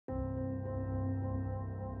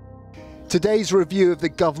Today's review of the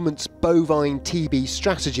government's bovine TB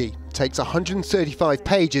strategy takes 135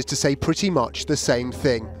 pages to say pretty much the same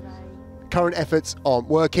thing. Current efforts aren't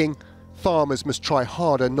working. Farmers must try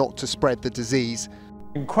harder not to spread the disease.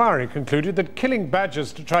 Inquiry concluded that killing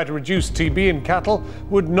badgers to try to reduce TB in cattle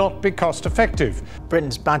would not be cost effective.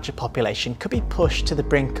 Britain's badger population could be pushed to the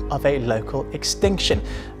brink of a local extinction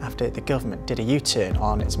after the government did a U-turn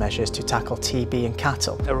on its measures to tackle TB in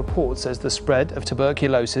cattle. A report says the spread of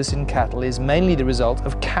tuberculosis in cattle is mainly the result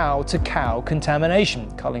of cow-to-cow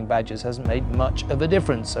contamination. Culling badgers hasn't made much of a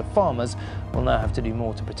difference, so farmers will now have to do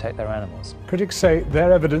more to protect their animals. Critics say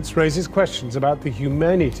their evidence raises questions about the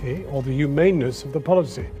humanity or the humaneness of the policy.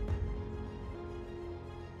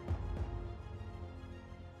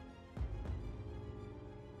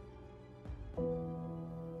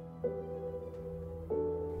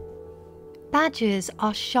 Badgers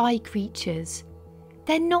are shy creatures.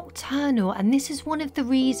 They're nocturnal, and this is one of the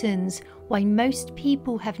reasons why most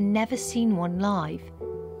people have never seen one live.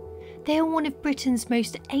 They are one of Britain's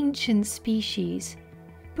most ancient species,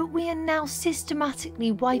 but we are now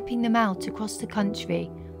systematically wiping them out across the country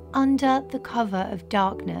under the cover of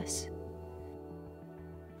darkness.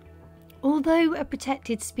 Although a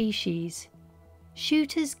protected species,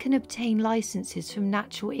 shooters can obtain licences from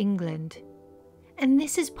Natural England, and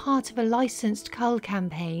this is part of a licensed cull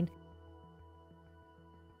campaign.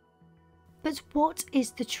 But what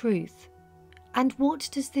is the truth? And what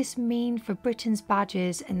does this mean for Britain's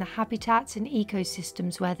badgers and the habitats and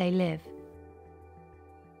ecosystems where they live?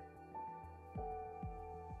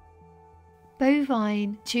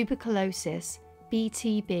 Bovine tuberculosis,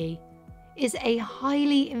 BTB, is a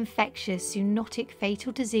highly infectious zoonotic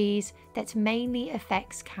fatal disease that mainly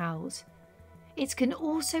affects cows. It can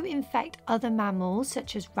also infect other mammals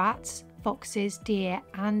such as rats, foxes, deer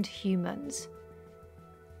and humans.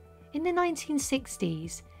 In the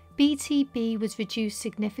 1960s, BTB was reduced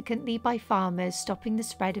significantly by farmers stopping the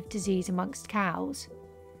spread of disease amongst cows.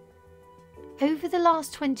 Over the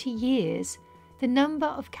last 20 years, the number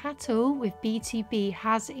of cattle with BTB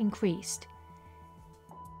has increased.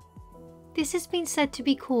 This has been said to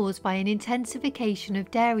be caused by an intensification of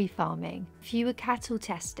dairy farming, fewer cattle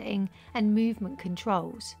testing and movement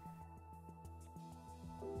controls.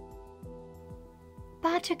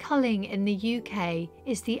 Badger culling in the UK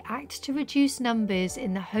is the act to reduce numbers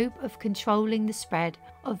in the hope of controlling the spread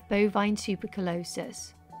of bovine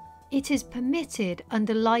tuberculosis. It is permitted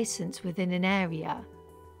under licence within an area.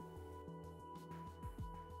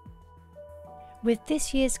 With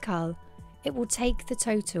this year's cull, it will take the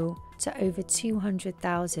total to over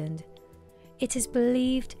 200,000. It is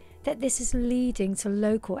believed that this is leading to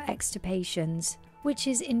local extirpations, which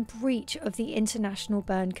is in breach of the International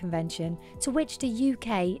Burn Convention to which the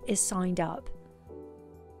UK is signed up.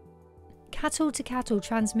 Cattle-to-cattle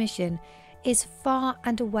transmission is far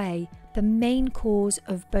and away the main cause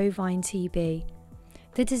of bovine TB.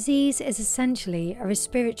 The disease is essentially a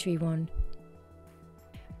respiratory one.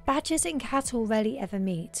 Badgers and cattle rarely ever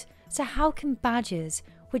meet, so how can badgers,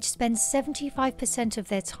 which spend 75% of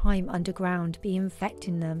their time underground, be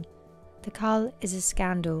infecting them? The cull is a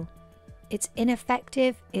scandal. It's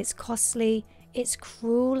ineffective, it's costly, it's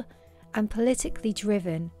cruel and politically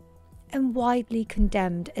driven, and widely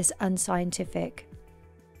condemned as unscientific.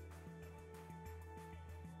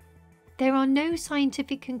 There are no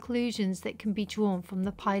scientific conclusions that can be drawn from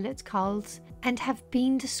the pilot culls and have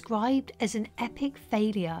been described as an epic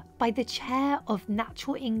failure by the chair of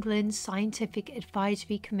Natural England's Scientific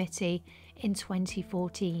Advisory Committee in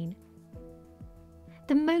 2014.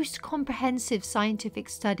 The most comprehensive scientific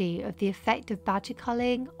study of the effect of badger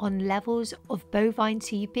culling on levels of bovine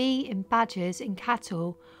TB in badgers and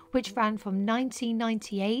cattle, which ran from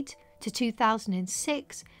 1998 to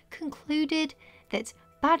 2006, concluded that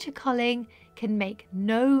badger culling can make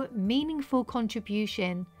no meaningful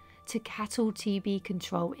contribution to cattle TB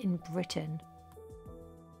control in Britain.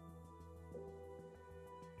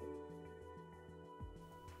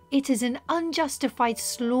 It is an unjustified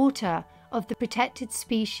slaughter of the protected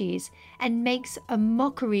species and makes a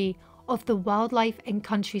mockery of the Wildlife and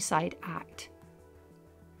Countryside Act.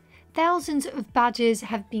 Thousands of badgers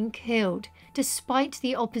have been killed despite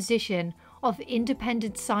the opposition of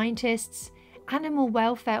independent scientists, animal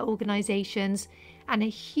welfare organisations and a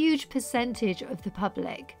huge percentage of the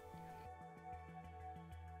public.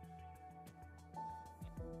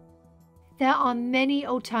 There are many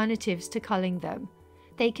alternatives to culling them.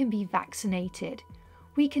 They can be vaccinated.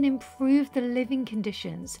 We can improve the living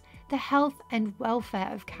conditions, the health and welfare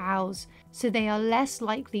of cows so they are less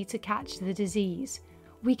likely to catch the disease.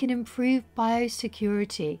 We can improve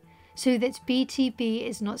biosecurity so that BTB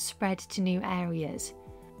is not spread to new areas.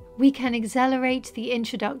 We can accelerate the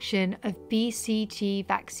introduction of BCG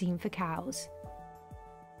vaccine for cows.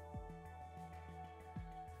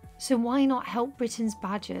 So why not help Britain's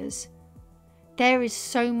badgers? There is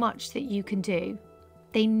so much that you can do.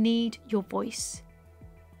 They need your voice.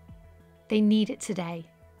 They need it today.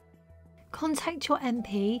 Contact your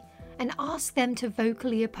MP and ask them to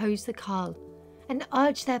vocally oppose the cull and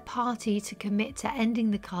urge their party to commit to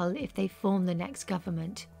ending the cull if they form the next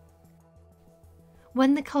government.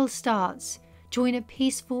 When the cull starts, join a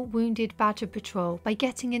peaceful wounded badger patrol by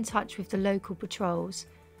getting in touch with the local patrols.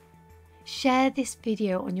 Share this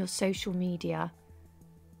video on your social media.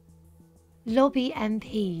 Lobby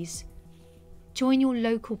MPs. Join your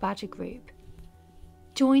local badger group.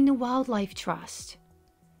 Join the Wildlife Trust.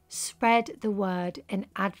 Spread the word and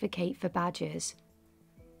advocate for badgers.